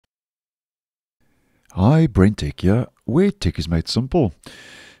Hi, BrenTech here, where tech is made simple.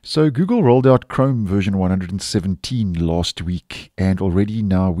 So Google rolled out Chrome version 117 last week, and already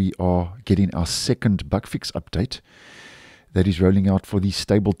now we are getting our second bug fix update that is rolling out for the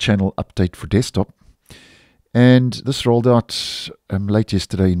stable channel update for desktop. And this rolled out late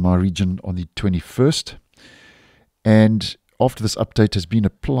yesterday in my region on the 21st. And after this update has been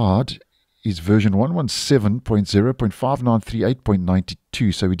applied is version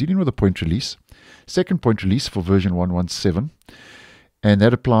 117.0.5938.92. So we're dealing with a point release. Second point release for version 117. And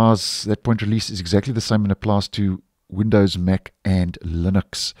that point release is exactly the same and applies to Windows, Mac, and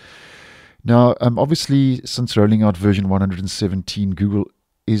Linux. Now, obviously, since rolling out version 117, Google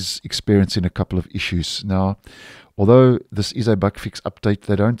is experiencing a couple of issues. Now, although this is a bug fix update,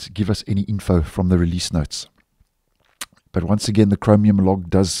 they don't give us any info from the release notes. But once again, the Chromium log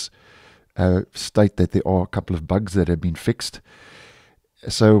does state that there are a couple of bugs that have been fixed.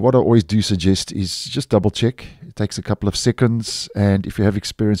 So what I always do suggest is just double check. It takes a couple of seconds, and if you have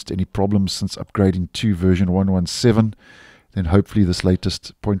experienced any problems since upgrading to version 117, then hopefully this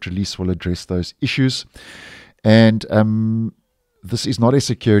latest point release will address those issues. And this is not a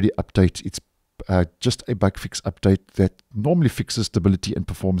security update. It's just a bug fix update that normally fixes stability and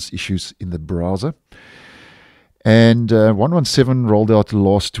performance issues in the browser. And 117 rolled out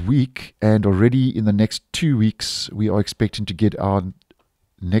last week, and already in the next 2 weeks, we are expecting to get our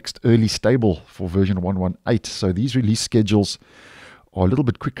next early stable for version 118. So these release schedules are a little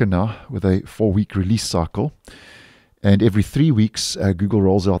bit quicker now with a 4-week release cycle. And every 3 weeks, Google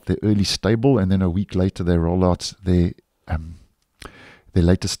rolls out their early stable, and then a week later they roll out their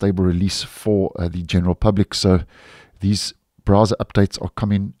latest stable release for the general public. So these browser updates are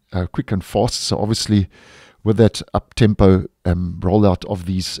coming quick and fast. So obviously, with that up-tempo rollout of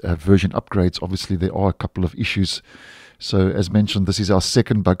these version upgrades, obviously there are a couple of issues. So as mentioned, this is our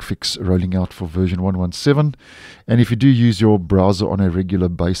second bug fix rolling out for version 117. And if you do use your browser on a regular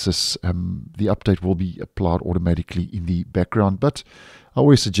basis, the update will be applied automatically in the background. But I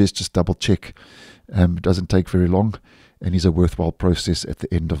always suggest just double check. It doesn't take very long and is a worthwhile process at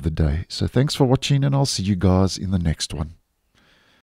the end of the day. So thanks for watching, and I'll see you guys in the next one.